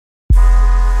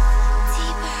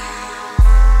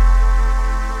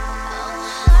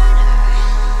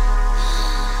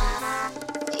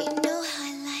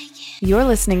You're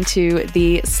listening to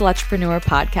the Slutrepreneur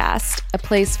Podcast, a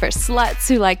place for sluts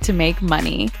who like to make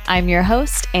money. I'm your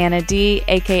host, Anna D,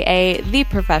 aka The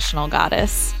Professional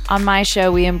Goddess. On my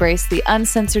show, we embrace the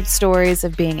uncensored stories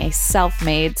of being a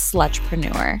self-made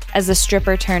slutrepreneur. As a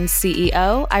stripper turned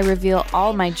CEO, I reveal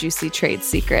all my juicy trade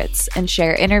secrets and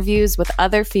share interviews with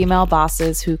other female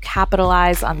bosses who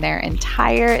capitalize on their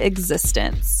entire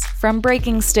existence. From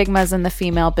breaking stigmas in the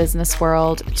female business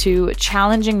world to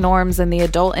challenging norms in the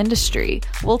adult industry,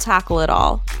 we'll tackle it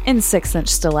all. In 6-inch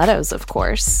stilettos, of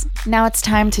course. Now it's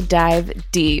time to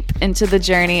dive deep into the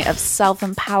journey of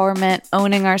self-empowerment,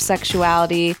 owning our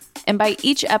sexuality, and by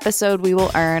each episode, we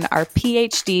will earn our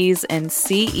PhDs in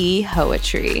CE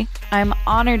Poetry. I'm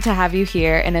honored to have you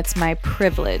here, and it's my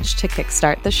privilege to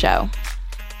kickstart the show.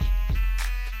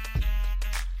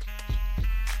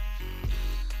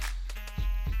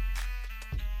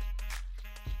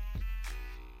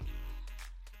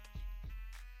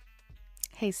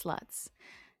 Hey sluts.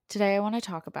 Today I want to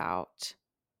talk about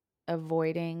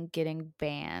avoiding getting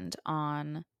banned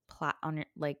on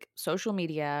like social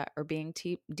media or being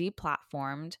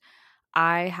deplatformed.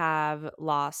 I have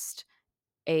lost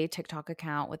a TikTok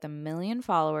account with 1 million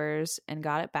followers and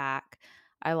got it back.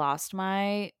 I lost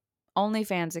my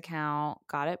OnlyFans account,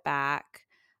 got it back.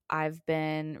 I've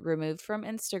been removed from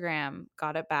Instagram,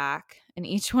 got it back. And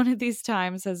each one of these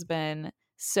times has been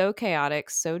so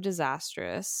chaotic, so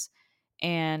disastrous,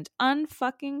 and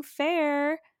unfucking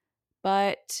fair.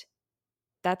 But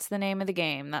that's the name of the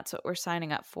game. That's what we're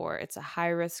signing up for. It's a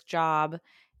high-risk job,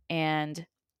 and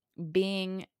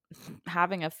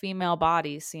having a female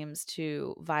body seems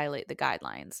to violate the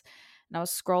guidelines. And I was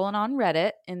scrolling on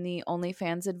Reddit in the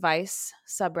OnlyFans advice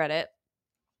subreddit.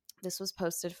 This was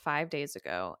posted 5 days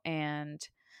ago, and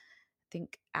I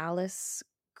think Alice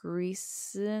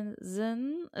Greason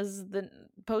is the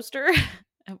poster.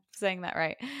 I'm saying that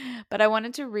right. But I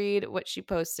wanted to read what she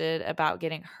posted about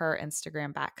getting her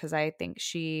Instagram back because I think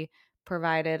she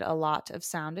provided a lot of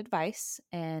sound advice,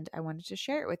 and I wanted to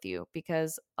share it with you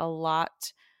because a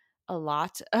lot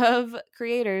of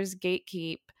creators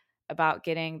gatekeep about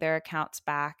getting their accounts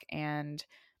back, and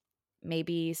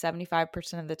maybe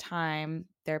 75% of the time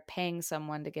they're paying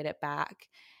someone to get it back.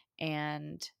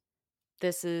 And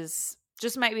this is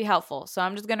just might be helpful. So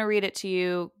I'm just going to read it to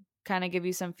you, kind of give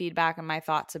you some feedback and my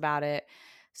thoughts about it.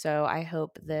 So I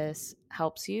hope this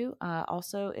helps you.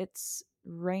 Also, it's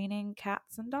raining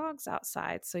cats and dogs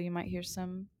outside, so you might hear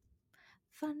some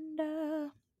thunder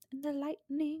and the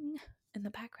lightning in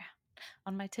the background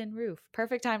on my tin roof.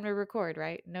 Perfect time to record,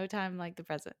 right? No time like the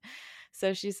present.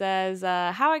 So she says,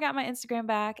 how I got my Instagram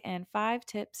back and 5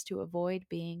 tips to avoid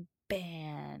being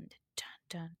banned. Dun,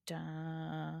 dun,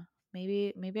 dun.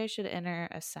 Maybe I should enter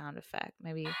a sound effect.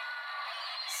 Maybe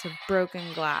some broken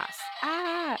glass.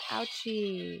 Ah,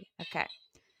 ouchie. Okay.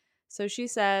 So she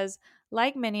says,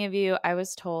 like many of you, I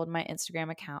was told my Instagram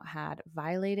account had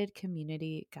violated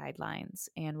community guidelines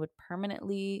and would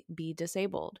permanently be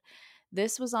disabled.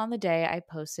 This was on the day I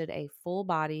posted a full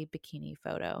body bikini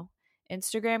photo.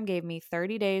 Instagram gave me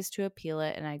 30 days to appeal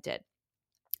it, and I did.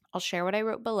 I'll share what I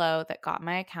wrote below that got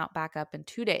my account back up in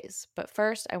 2 days. But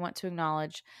first, I want to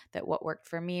acknowledge that what worked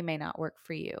for me may not work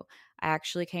for you. I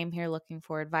actually came here looking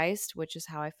for advice, which is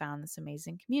how I found this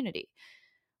amazing community.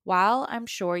 While I'm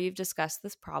sure you've discussed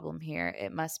this problem here,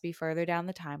 it must be further down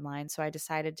the timeline, so I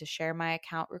decided to share my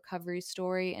account recovery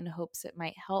story in hopes it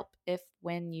might help if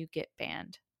when you get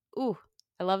banned. Ooh,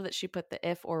 I love that she put the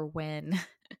if or when.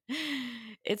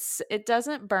 It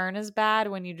doesn't burn as bad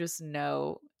when you just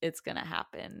know it's going to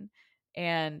happen.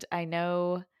 And I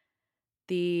know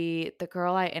the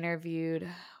girl I interviewed,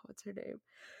 what's her name?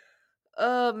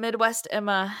 Midwest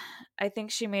Emma. I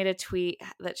think she made a tweet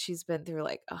that she's been through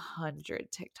like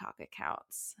 100 TikTok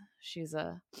accounts. She's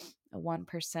a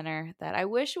 1%er that I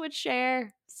wish would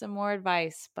share some more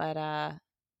advice, but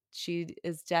she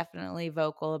is definitely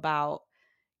vocal about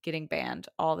getting banned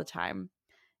all the time.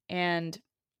 And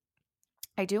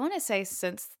I do want to say,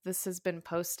 since this has been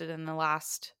posted in the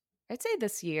last, I'd say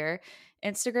this year,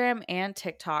 Instagram and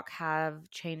TikTok have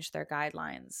changed their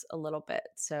guidelines a little bit.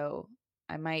 So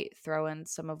I might throw in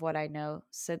some of what I know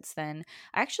since then.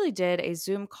 I actually did a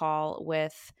Zoom call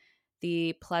with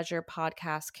the Pleasure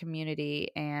Podcast community,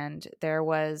 and there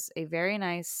was a very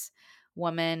nice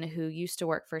woman who used to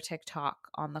work for TikTok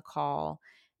on the call,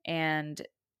 and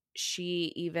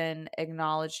she even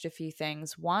acknowledged a few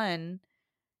things. One,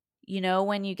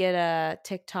 when you get a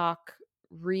TikTok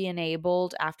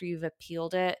re-enabled after you've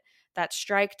appealed it, that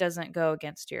strike doesn't go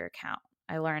against your account.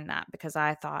 I learned that because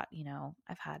I thought,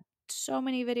 I've had so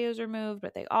many videos removed,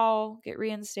 but they all get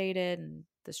reinstated and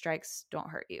the strikes don't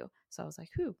hurt you. So I was like,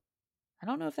 whew, I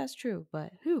don't know if that's true,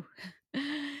 but whew.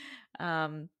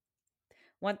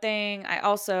 One thing I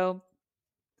also,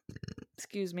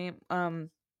 excuse me,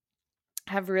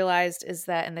 have realized is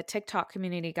that in the TikTok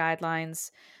community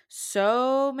guidelines,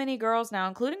 so many girls now,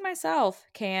 including myself,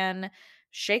 can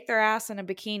shake their ass in a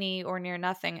bikini or near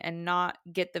nothing and not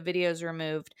get the videos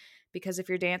removed, because if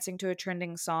you're dancing to a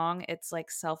trending song, it's like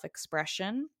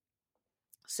self-expression.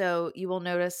 So you will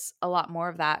notice a lot more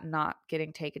of that not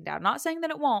getting taken down. Not saying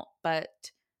that it won't,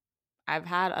 but I've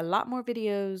had a lot more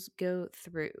videos go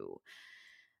through.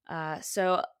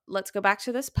 So let's go back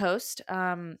to this post.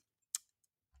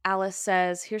 Alice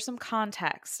says, here's some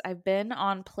context. I've been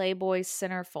on Playboy's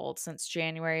centerfold since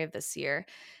January of this year.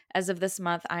 As of this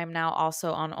month, I am now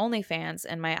also on OnlyFans,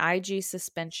 and my IG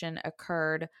suspension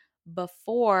occurred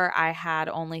before I had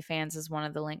OnlyFans as one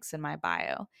of the links in my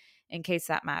bio. In case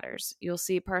that matters, you'll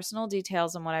see personal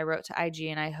details on what I wrote to IG,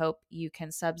 and I hope you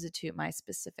can substitute my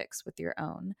specifics with your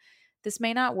own. This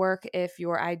may not work if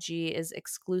your IG is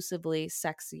exclusively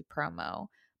sexy promo.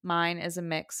 Mine is a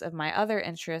mix of my other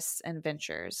interests and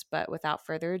ventures, but without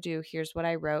further ado, here's what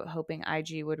I wrote, hoping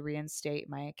IG would reinstate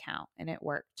my account, and it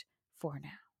worked for now.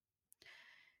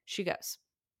 She goes,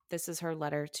 this is her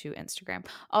letter to Instagram.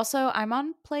 Also, I'm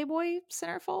on Playboy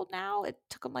Centerfold now. It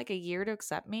took them like a year to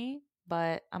accept me,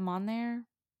 but I'm on there.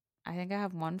 I think I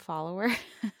have one follower.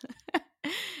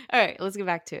 All right, let's get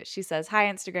back to it. She says,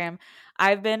 hi, Instagram.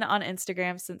 I've been on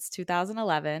Instagram since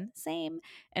 2011, same,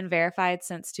 and verified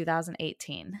since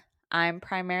 2018. I'm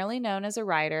primarily known as a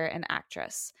writer and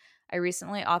actress. I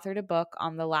recently authored a book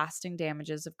on the lasting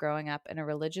damages of growing up in a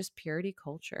religious purity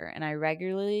culture, and I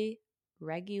regularly,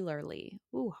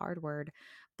 hard word,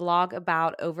 blog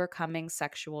about overcoming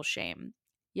sexual shame.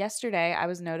 Yesterday, I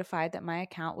was notified that my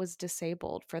account was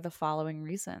disabled for the following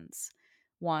reasons.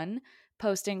 1.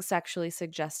 Posting sexually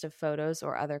suggestive photos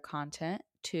or other content.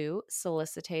 2.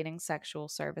 Soliciting sexual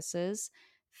services.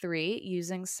 3.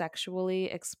 Using sexually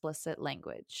explicit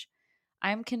language.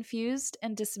 I'm confused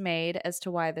and dismayed as to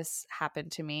why this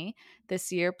happened to me.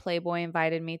 This year, Playboy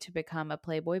invited me to become a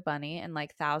Playboy bunny, and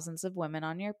like thousands of women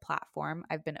on your platform,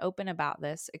 I've been open about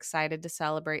this, excited to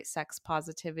celebrate sex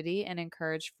positivity and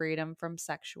encourage freedom from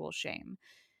sexual shame.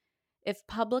 If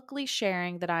publicly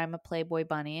sharing that I'm a Playboy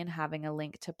bunny and having a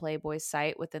link to Playboy's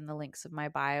site within the links of my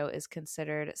bio is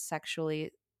considered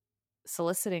sexually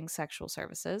soliciting sexual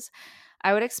services,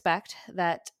 I would expect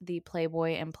that the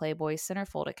Playboy and Playboy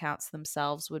Centerfold accounts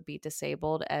themselves would be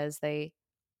disabled, as they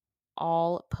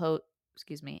all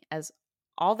as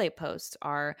all they post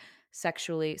are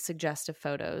sexually suggestive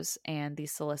photos and the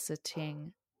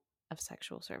soliciting of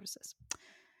sexual services.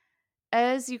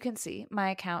 As you can see, my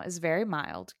account is very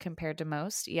mild compared to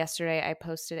most. Yesterday, I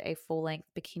posted a full-length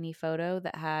bikini photo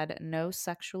that had no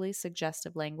sexually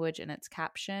suggestive language in its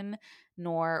caption,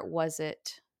 nor was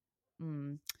it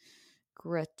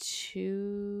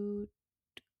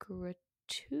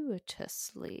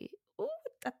gratuitously. Ooh,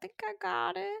 I think I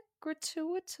got it.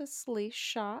 Gratuitously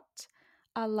shot,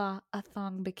 a la a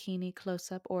thong bikini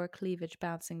close-up or a cleavage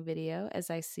bouncing video, as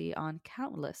I see on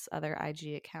countless other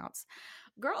IG accounts.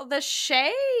 Girl, the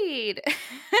shade.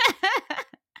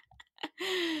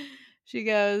 She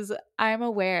goes, I'm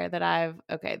aware that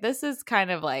okay, this is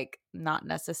kind of like not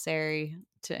necessary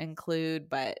to include,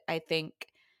 but I think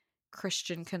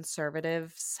Christian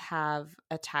conservatives have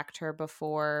attacked her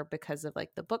before because of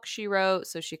like the book she wrote.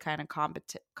 So she kind of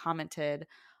commented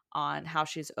on how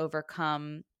she's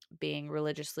overcome being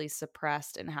religiously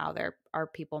suppressed and how there are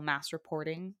people mass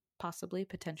reporting, possibly,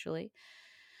 potentially.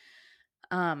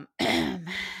 And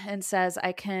says,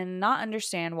 I cannot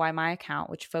understand why my account,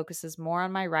 which focuses more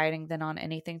on my writing than on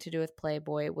anything to do with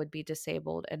Playboy, would be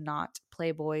disabled and not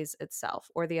Playboy's itself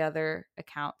or the other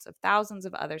accounts of thousands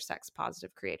of other sex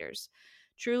positive creators.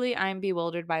 Truly, I am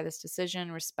bewildered by this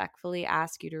decision. Respectfully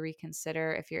ask you to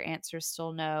reconsider. If your answer is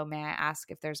still no, may I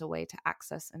ask if there's a way to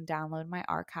access and download my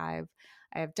archive?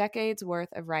 I have decades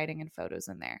worth of writing and photos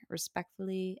in there.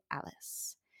 Respectfully,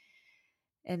 Alice.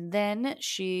 And then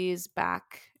she's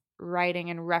back writing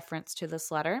in reference to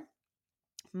this letter.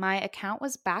 My account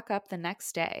was back up the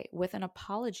next day with an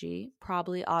apology,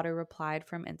 probably auto-replied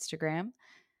from Instagram.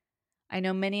 I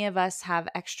know many of us have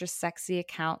extra sexy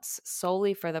accounts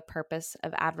solely for the purpose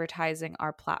of advertising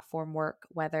our platform work,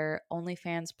 whether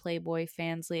OnlyFans, Playboy,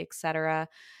 Fansly, etc.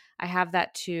 I have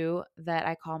that too, that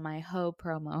I call my Ho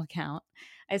promo account.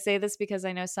 I say this because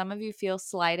I know some of you feel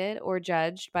slighted or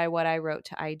judged by what I wrote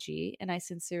to IG, and I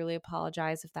sincerely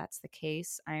apologize if that's the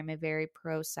case. I am a very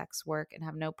pro-sex work and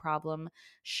have no problem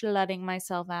slutting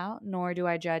myself out, nor do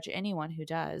I judge anyone who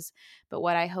does. But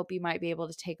what I hope you might be able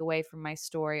to take away from my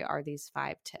story are these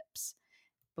 5 tips.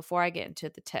 Before I get into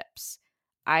the tips,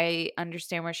 I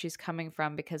understand where she's coming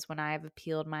from, because when I have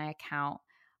appealed my account,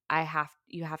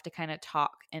 you have to kind of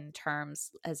talk in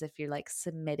terms as if you're like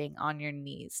submitting on your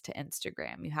knees to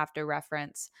Instagram. You have to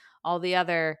reference all the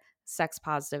other sex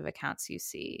positive accounts you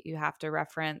see. You have to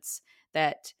reference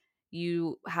that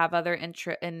you have other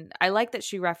interest, and I like that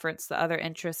she referenced the other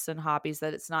interests and hobbies,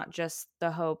 that it's not just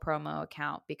the hoe promo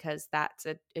account, because that's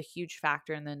a huge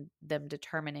factor in them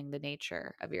determining the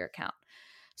nature of your account.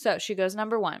 So she goes,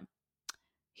 number one,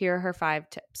 here are her 5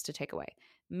 tips to take away.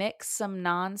 Mix some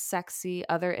non-sexy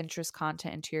other interest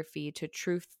content into your feed to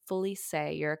truthfully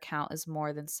say your account is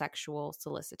more than sexual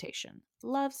solicitation.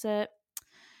 Loves it.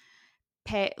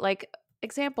 Pay, like,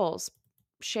 examples.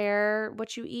 Share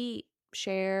what you eat.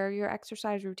 Share your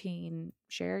exercise routine.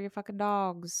 Share your fucking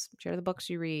dogs. Share the books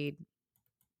you read.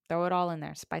 Throw it all in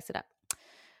there. Spice it up.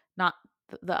 Not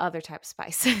the other type of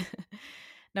spice.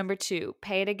 Number 2,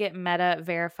 pay to get Meta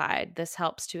verified. This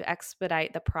helps to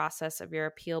expedite the process of your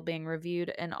appeal being reviewed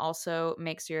and also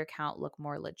makes your account look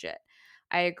more legit.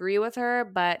 I agree with her,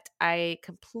 but I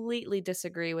completely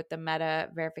disagree with the Meta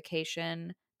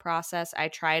verification process. I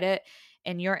tried it,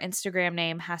 and your Instagram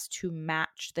name has to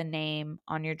match the name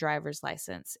on your driver's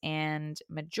license. And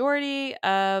majority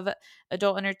of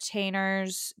adult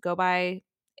entertainers go by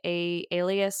a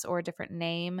alias or a different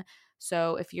name.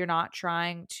 So if you're not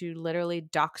trying to literally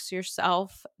dox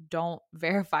yourself, don't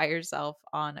verify yourself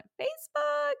on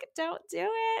Facebook. Don't do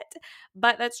it.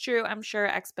 But that's true. I'm sure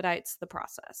it expedites the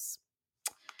process.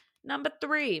 Number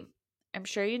 3, I'm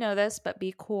sure you know this, but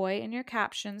be coy in your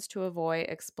captions to avoid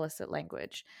explicit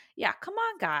language. Yeah, come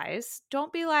on, guys.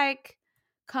 Don't be like,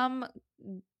 come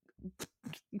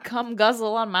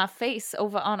guzzle on my face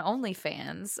over on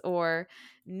OnlyFans, or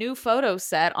new photo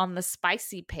set on the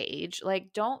spicy page.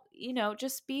 Like, don't,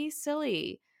 just be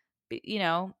silly.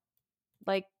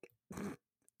 Like,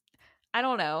 I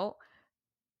don't know,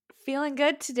 feeling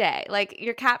good today. Like,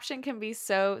 your caption can be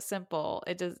so simple.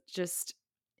 It does just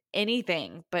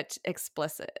anything but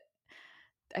explicit.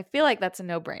 I feel like that's a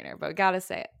no-brainer, but gotta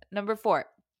say it. Number 4,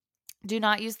 do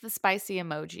not use the spicy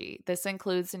emoji. This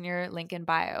includes in your link in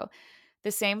bio.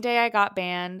 The same day I got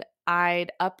banned,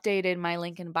 I'd updated my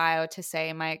link in bio to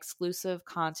say my exclusive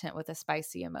content with a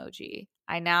spicy emoji.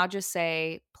 I now just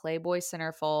say Playboy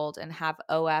Centerfold and have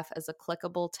OF as a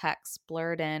clickable text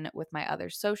blurred in with my other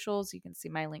socials. You can see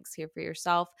my links here for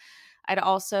yourself. I'd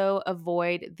also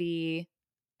avoid the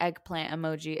eggplant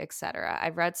emoji, etc.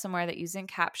 I've read somewhere that using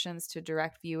captions to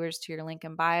direct viewers to your link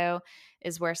in bio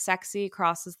is where sexy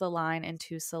crosses the line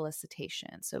into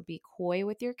solicitation. So be coy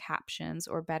with your captions,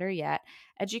 or better yet,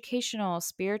 educational,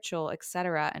 spiritual,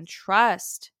 etc. And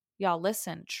trust, y'all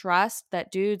listen, trust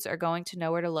that dudes are going to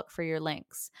know where to look for your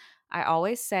links. I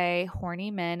always say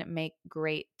horny men make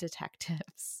great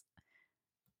detectives.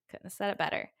 Couldn't have said it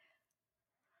better.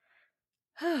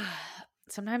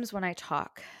 Sometimes when I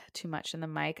talk too much in the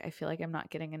mic, I feel like I'm not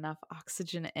getting enough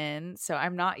oxygen in. So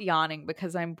I'm not yawning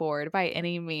because I'm bored by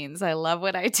any means. I love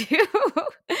what I do.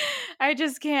 I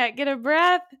just can't get a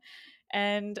breath.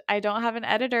 And I don't have an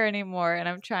editor anymore. And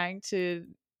I'm trying to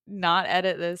not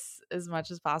edit this as much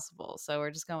as possible. So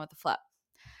we're just going with the flow.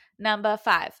 Number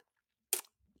 5,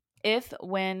 if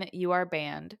when you are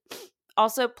banned.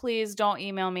 Also, please don't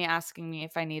email me asking me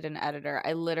if I need an editor.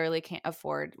 I literally can't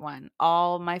afford one.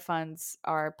 All my funds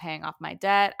are paying off my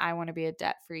debt. I want to be a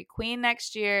debt-free queen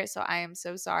next year, so I am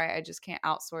so sorry. I just can't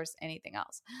outsource anything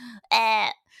else.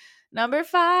 Number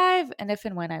 5, and if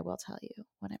and when, I will tell you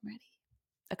when I'm ready.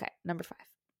 Okay, number 5.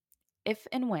 If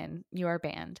and when you are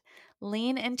banned,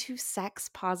 lean into sex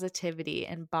positivity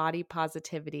and body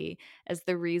positivity as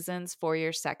the reasons for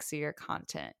your sexier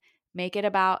content. Make it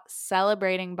about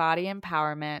celebrating body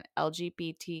empowerment,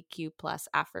 LGBTQ plus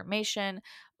affirmation,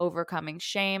 overcoming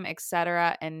shame,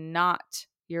 etc., and not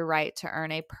your right to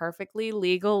earn a perfectly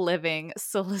legal living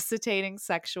soliciting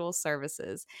sexual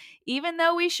services, even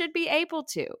though we should be able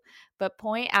to. But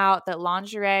point out that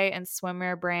lingerie and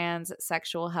swimwear brands,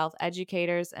 sexual health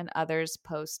educators, and others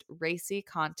post racy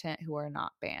content who are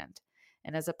not banned.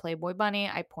 And as a Playboy bunny,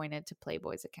 I pointed to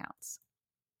Playboy's accounts.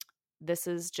 This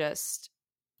is just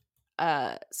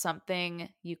something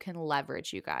you can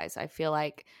leverage, you guys. I feel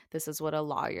like this is what a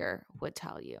lawyer would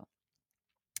tell you.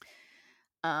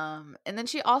 And then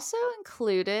she also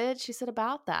included, she said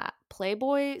about that,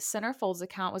 Playboy Centerfold's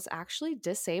account was actually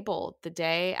disabled the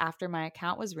day after my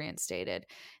account was reinstated.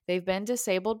 They've been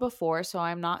disabled before, so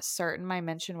I'm not certain my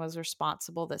mention was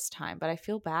responsible this time, but I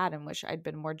feel bad and wish I'd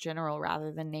been more general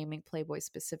rather than naming Playboy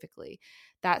specifically.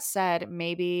 That said,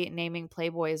 maybe naming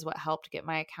Playboy is what helped get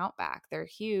my account back. They're a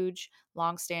huge,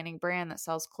 long-standing brand that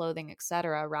sells clothing,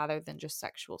 etc., rather than just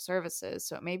sexual services.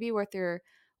 So it may be worth your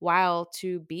while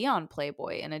to be on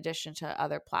Playboy in addition to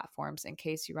other platforms in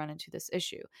case you run into this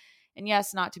issue. And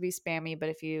yes, not to be spammy, but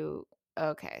if you,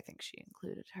 okay, I think she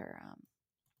included her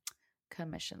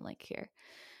commission link here.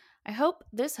 I hope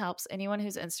this helps anyone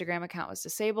whose Instagram account was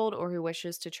disabled or who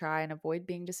wishes to try and avoid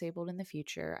being disabled in the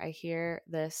future. I hear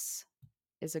this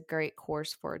is a great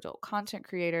course for adult content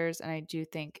creators, and I do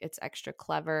think it's extra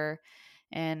clever.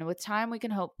 And with time, we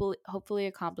can hopefully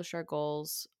accomplish our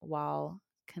goals while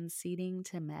conceding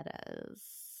to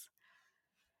metas.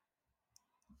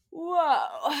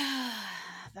 Whoa.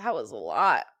 That was a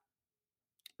lot.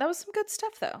 That was some good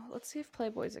stuff, though. Let's see if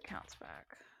Playboy's account's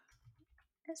back.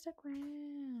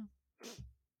 Instagram.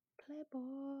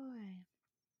 Playboy.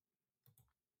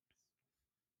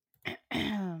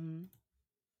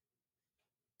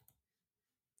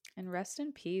 And rest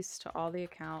in peace to all the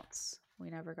accounts we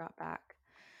never got back.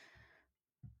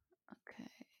 Okay.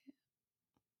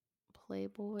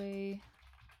 Playboy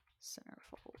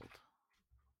Centerfold.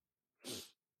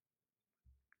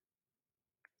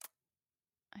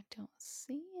 I don't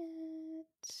see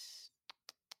it.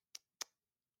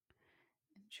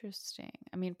 Interesting.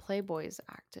 I mean, Playboy is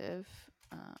active.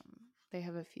 They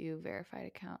have a few verified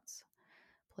accounts.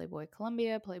 Playboy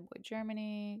Colombia, Playboy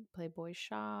Germany, Playboy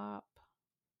Shop.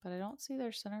 But I don't see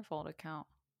their Centerfold account.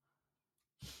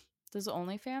 Does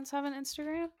OnlyFans have an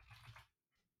Instagram?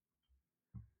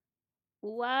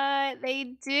 What? They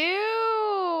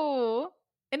do!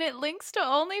 And it links to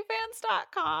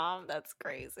OnlyFans.com. That's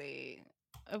crazy.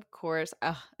 Of course.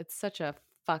 It's such a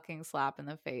fucking slap in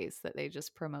the face that they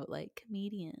just promote like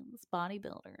comedians,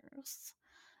 bodybuilders.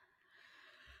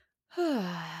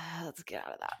 Let's get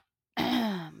out of that.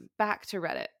 Back to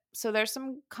Reddit. So there's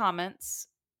some comments.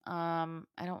 I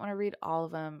don't want to read all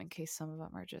of them in case some of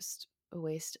them are just a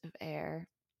waste of air.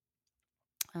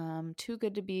 Too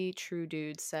Good to Be True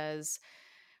Dude says,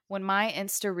 when my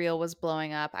Insta Reel was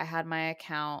blowing up, I had my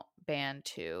account banned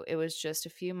too. It was just a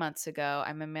few months ago.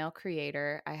 I'm a male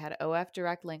creator. I had OF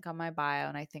direct link on my bio,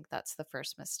 and I think that's the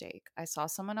first mistake. I saw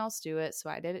someone else do it, so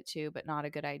I did it too, but not a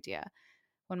good idea.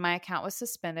 When my account was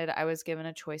suspended, I was given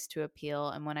a choice to appeal,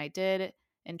 and when I did,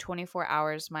 in 24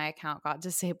 hours, my account got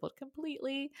disabled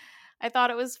completely. I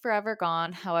thought it was forever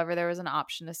gone. However, there was an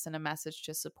option to send a message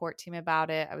to a support team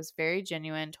about it. I was very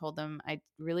genuine, told them I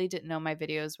really didn't know my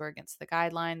videos were against the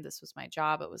guideline. This was my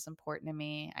job. It was important to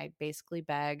me. I basically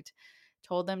begged,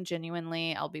 told them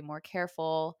genuinely I'll be more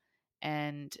careful,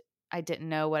 and I didn't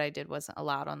know what I did wasn't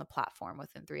allowed on the platform.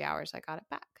 Within 3 hours, I got it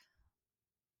back.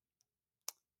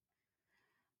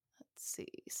 See,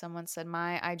 someone said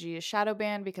my IG is shadow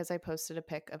banned because I posted a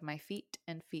pic of my feet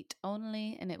and feet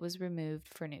only, and it was removed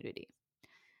for nudity.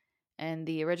 And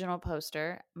the original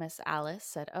poster, Miss Alice,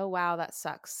 said, "Oh wow, that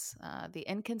sucks. The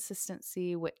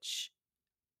inconsistency with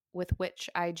which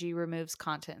IG removes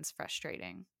content is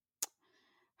frustrating.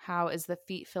 How is the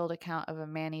feet-filled account of a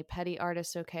mani-pedi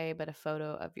artist okay, but a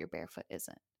photo of your barefoot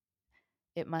isn't?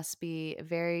 It must be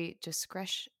very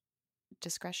discretionary,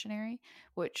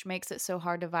 which makes it so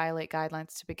hard to violate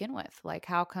guidelines to begin with. Like,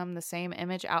 how come the same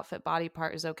image, outfit, body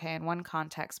part is okay in one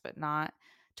context but not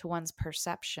to one's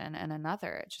perception in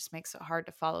another? It just makes it hard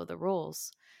to follow the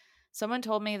rules." Someone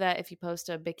told me that if you post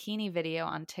a bikini video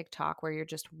on TikTok where you're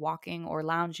just walking or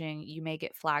lounging, you may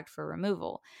get flagged for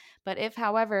removal. But if,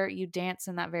 however, you dance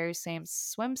in that very same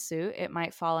swimsuit, it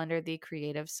might fall under the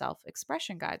creative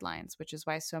self-expression guidelines, which is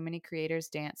why so many creators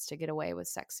dance to get away with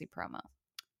sexy promo.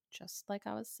 Just like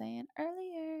I was saying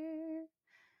earlier.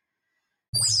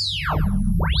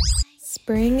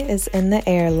 Spring is in the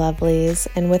air, lovelies,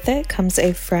 and with it comes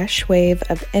a fresh wave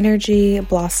of energy,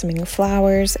 blossoming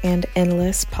flowers, and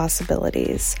endless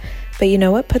possibilities. But you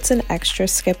know what puts an extra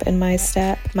skip in my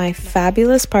step? My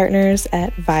fabulous partners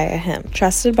at Via Hemp.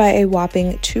 Trusted by a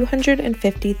whopping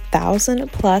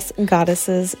 250,000 plus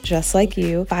goddesses just like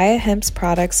you, Via Hemp's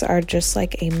products are just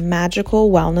like a magical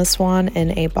wellness wand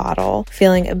in a bottle.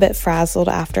 Feeling a bit frazzled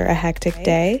after a hectic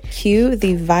day? Cue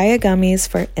the Via gummies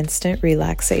for instant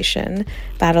relaxation.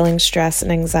 Battling stress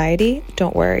and anxiety?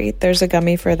 Don't worry, there's a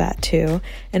gummy for that too.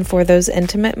 And for those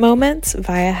intimate moments,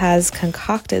 Via has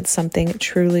concocted something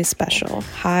truly special.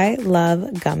 High Love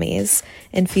Gummies.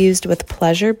 Infused with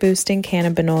pleasure-boosting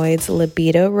cannabinoids,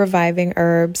 libido-reviving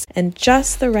herbs, and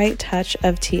just the right touch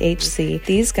of THC,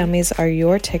 these gummies are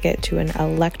your ticket to an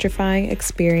electrifying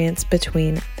experience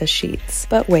between the sheets.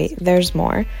 But wait, there's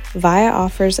more. Via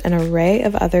offers an array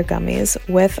of other gummies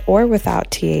with or without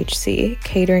THC,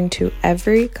 catering to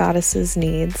every goddess's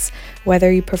needs. Whether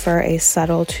you prefer a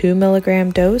subtle 2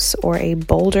 milligram dose or a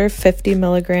bolder 50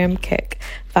 milligram kick,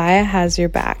 Via has your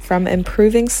back. From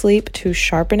improving sleep to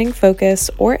sharpening focus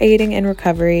or aiding in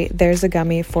recovery, there's a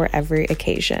gummy for every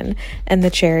occasion. And the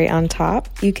cherry on top,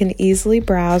 you can easily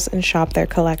browse and shop their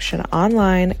collection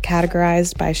online,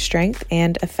 categorized by strength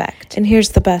and effect. And here's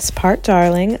the best part,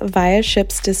 darling. Via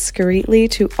ships discreetly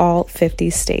to all 50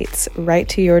 states, right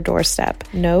to your doorstep.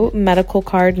 No medical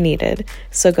card needed.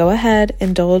 So go ahead,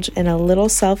 indulge in a little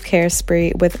self-care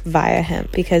spree with Via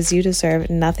Hemp, because you deserve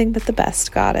nothing but the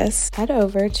best, goddess. Head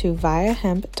over to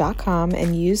viahemp.com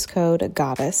and use code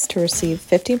GODDESS to receive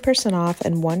 15% off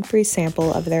and one free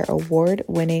sample of their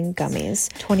award-winning gummies.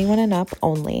 21 and up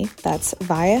only. That's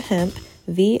viahemp,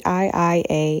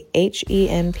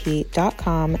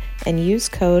 VIIAHEMP.com, and use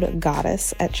code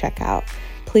GODDESS at checkout.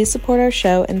 Please support our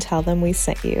show and tell them we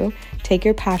sent you. Take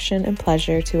your passion and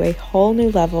pleasure to a whole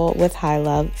new level with High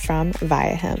Love from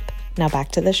Via Hemp. Now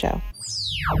back to the show.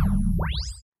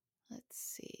 Let's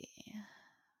see.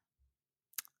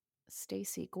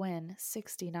 Stacy Gwynn,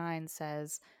 69,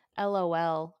 says,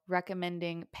 LOL,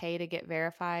 recommending pay to get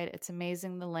verified. It's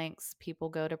amazing the lengths people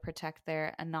go to protect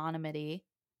their anonymity.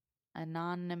 I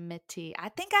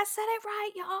think I said it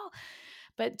right, y'all.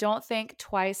 But don't think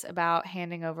twice about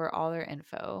handing over all their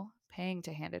info. Paying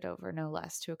to hand it over, no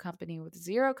less, to a company with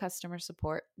zero customer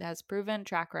support that has proven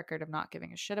track record of not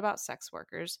giving a shit about sex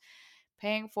workers.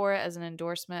 Paying for it as an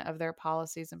endorsement of their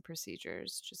policies and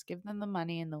procedures. Just give them the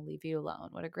money and they'll leave you alone.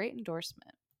 What a great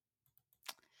endorsement.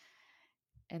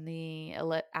 And the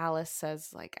Alice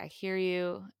says, like, I hear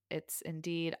you. It's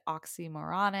indeed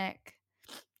oxymoronic.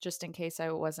 Just in case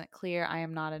I wasn't clear, I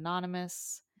am not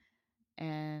anonymous.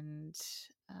 And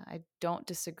I don't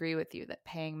disagree with you that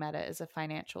paying Meta is a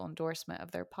financial endorsement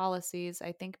of their policies.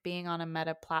 I think being on a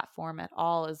Meta platform at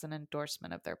all is an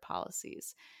endorsement of their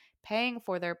policies. Paying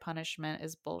for their punishment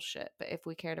is bullshit, but if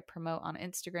we care to promote on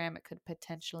Instagram, it could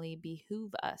potentially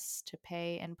behoove us to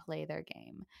pay and play their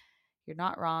game. You're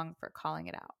not wrong for calling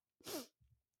it out.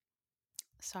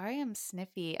 Sorry I'm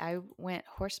sniffy. I went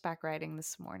horseback riding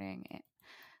this morning.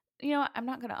 You know, I'm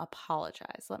not going to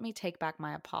apologize. Let me take back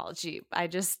my apology. I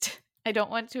don't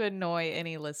want to annoy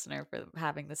any listener for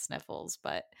having the sniffles,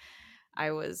 but I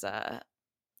was,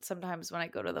 sometimes when I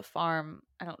go to the farm,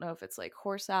 I don't know if it's like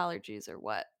horse allergies or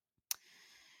what.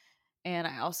 And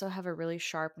I also have a really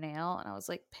sharp nail, and I was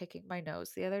like picking my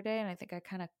nose the other day, and I think I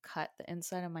kind of cut the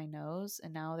inside of my nose,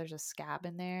 and now there's a scab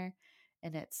in there,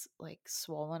 and it's like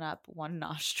swollen up one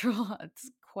nostril.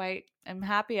 I'm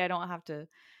happy I don't have to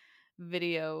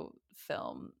video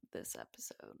film this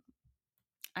episode.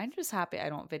 I'm just happy I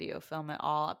don't video film at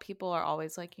all. People are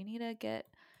always like, you need to get,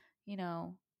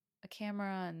 a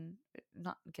camera, and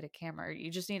not get a camera. You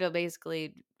just need to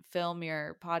basically film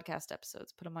your podcast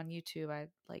episodes, put them on YouTube.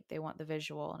 They want the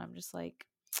visual, and I'm just like,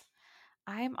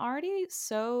 I'm already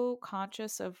so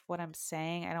conscious of what I'm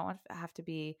saying. I don't want to have to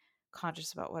be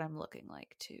conscious about what I'm looking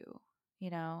like too.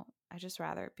 I just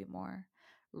rather it be more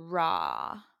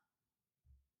raw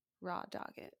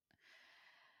dog it.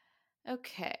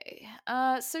 Okay.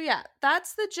 So yeah,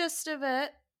 that's the gist of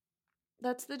it.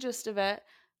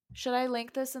 Should I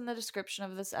link this in the description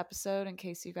of this episode in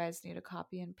case you guys need to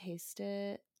copy and paste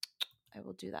it? I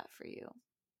will do that for you.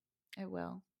 I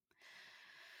will.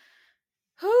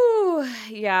 Whew.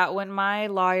 Yeah, when my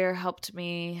lawyer helped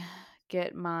me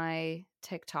get my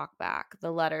TikTok back,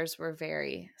 the letters were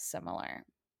very similar.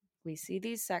 We see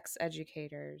these sex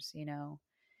educators,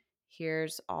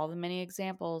 here's all the many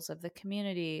examples of the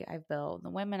community I've built, the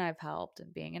women I've helped,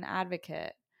 and being an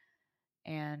advocate.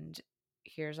 And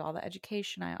here's all the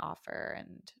education I offer,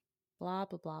 and blah,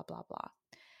 blah, blah, blah, blah.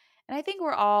 And I think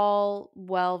we're all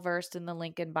well versed in the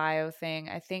link in bio thing.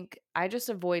 I think I just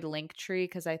avoid Linktree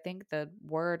because I think the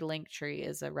word Linktree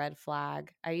is a red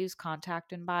flag. I use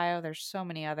contact in bio. There's so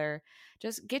many other.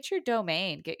 Just get your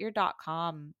domain, get your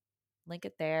 .com, link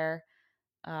it there.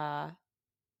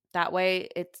 That way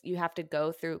you have to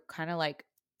go through kind of like,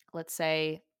 let's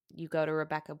say you go to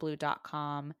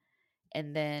RebeccaBlue.com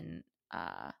and then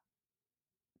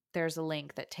there's a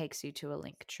link that takes you to a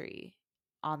link tree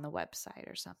on the website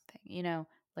or something,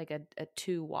 like a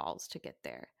 2 walls to get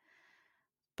there.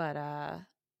 But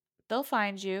they'll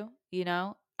find you,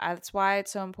 That's why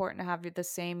it's so important to have the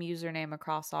same username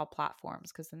across all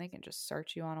platforms, because then they can just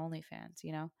search you on OnlyFans,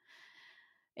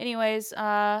 Anyways,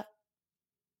 I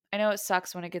know it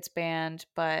sucks when it gets banned,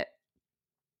 but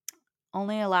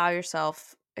only allow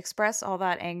yourself, express all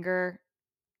that anger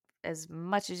as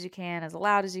much as you can, as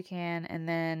loud as you can, and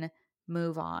then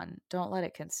move on. Don't let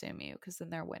it consume you, because then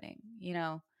they're winning,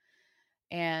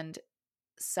 And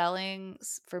selling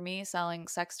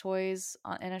sex toys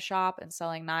in a shop and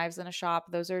selling knives in a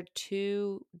shop, those are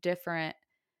 2 different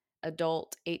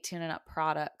adult 18 and up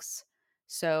products.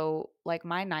 So like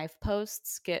my knife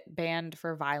posts get banned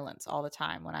for violence all the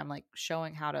time when I'm like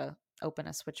showing how to open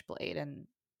a switchblade and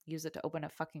use it to open a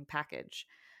fucking package.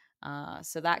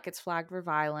 So that gets flagged for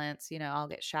violence. I'll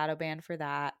get shadow banned for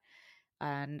that.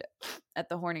 And at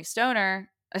the Horny Stoner,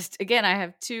 again, I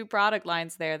have 2 product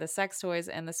lines there, the sex toys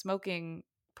and the smoking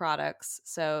products.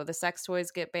 So the sex toys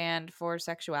get banned for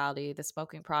sexuality. The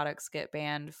smoking products get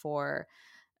banned for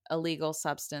illegal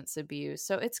substance abuse.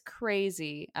 So it's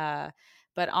crazy.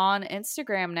 But on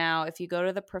Instagram now, if you go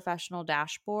to the professional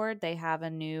dashboard, they have a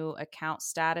new account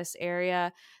status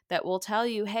area that will tell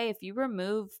you, hey, if you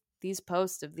remove these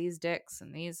posts of these dicks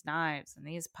and these knives and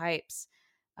these pipes,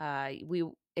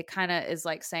 it kind of is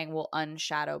like saying we'll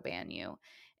unshadow ban you.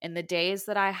 In the days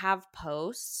that I have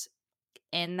posts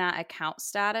in that account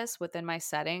status within my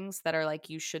settings that are like,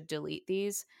 you should delete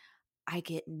these, I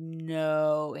get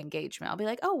no engagement. I'll be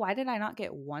like, oh, why did I not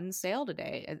get one sale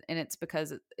today? And it's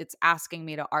because it's asking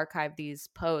me to archive these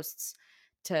posts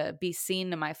to be seen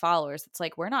to my followers. It's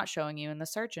like, we're not showing you in the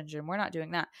search engine. We're not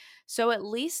doing that. So at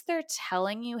least they're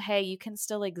telling you, hey, you can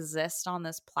still exist on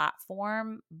this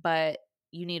platform, but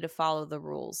you need to follow the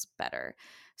rules better.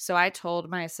 So I told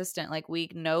my assistant, like, we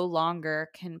no longer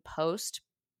can post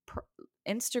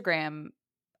Instagram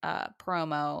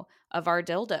promo of our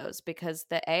dildos because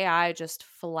the AI just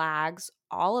flags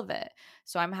all of it.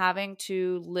 So I'm having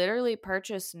to literally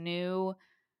purchase new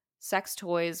sex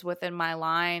toys within my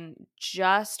line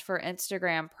just for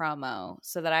Instagram promo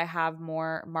so that I have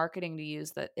more marketing to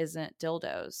use that isn't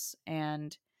dildos.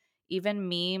 And even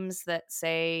memes that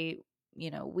say,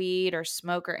 weed or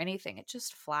smoke or anything, it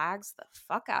just flags the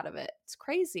fuck out of it. It's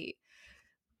crazy.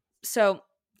 So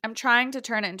I'm trying to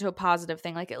turn it into a positive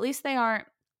thing. Like, at least they aren't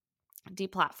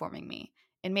deplatforming me.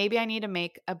 And maybe I need to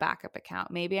make a backup account.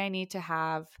 Maybe I need to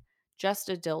have just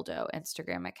a dildo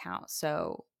Instagram account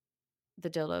so the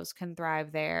dildos can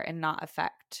thrive there and not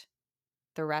affect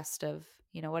the rest of,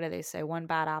 what do they say? One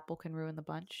bad apple can ruin the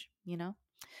bunch,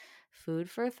 Food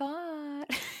for thought.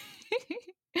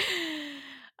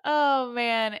 Oh,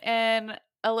 man. And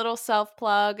a little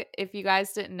self-plug. If you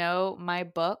guys didn't know, my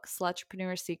book,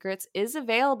 Slutrepreneur Secrets, is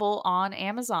available on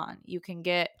Amazon. You can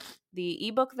get the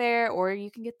ebook there, or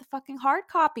you can get the fucking hard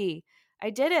copy.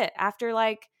 I did it. After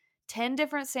like 10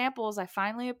 different samples, I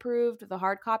finally approved the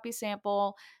hard copy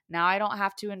sample. Now I don't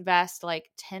have to invest like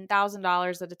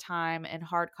 $10,000 at a time in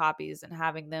hard copies and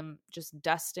having them just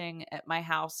dusting at my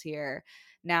house here.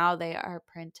 Now they are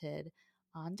printed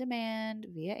on demand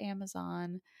via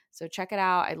Amazon. So check it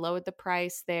out. I lowered the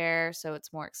price there so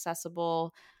it's more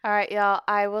accessible. All right, y'all.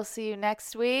 I will see you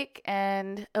next week,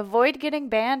 and avoid getting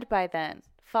banned by then.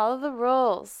 Follow the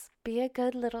rules. Be a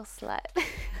good little slut.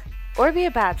 Or be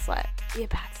a bad slut. Be a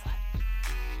bad slut.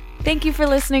 Thank you for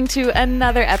listening to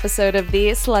another episode of the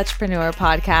Slutrepreneur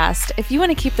podcast. If you want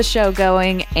to keep the show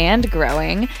going and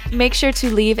growing, make sure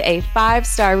to leave a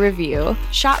 5-star review.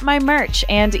 Shop my merch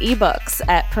and ebooks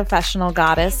at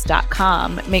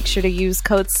professionalgoddess.com. Make sure to use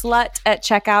code SLUT at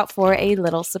checkout for a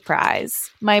little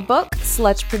surprise. My book,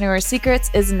 Slutrepreneur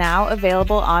Secrets, is now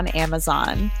available on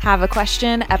Amazon. Have a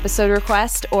question, episode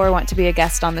request, or want to be a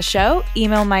guest on the show?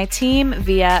 Email my team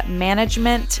via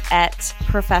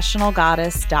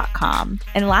management@professionalgoddess.com.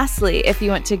 And lastly, if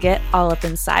you want to get all up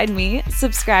inside me,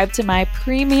 subscribe to my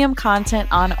premium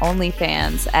content on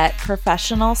OnlyFans at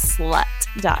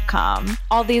professionalslut.com.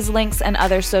 All these links and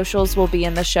other socials will be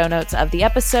in the show notes of the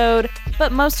episode.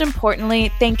 But most importantly,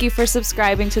 thank you for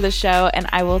subscribing to the show, and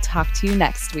I will talk to you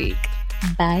next week.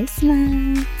 Bye,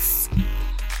 sluts.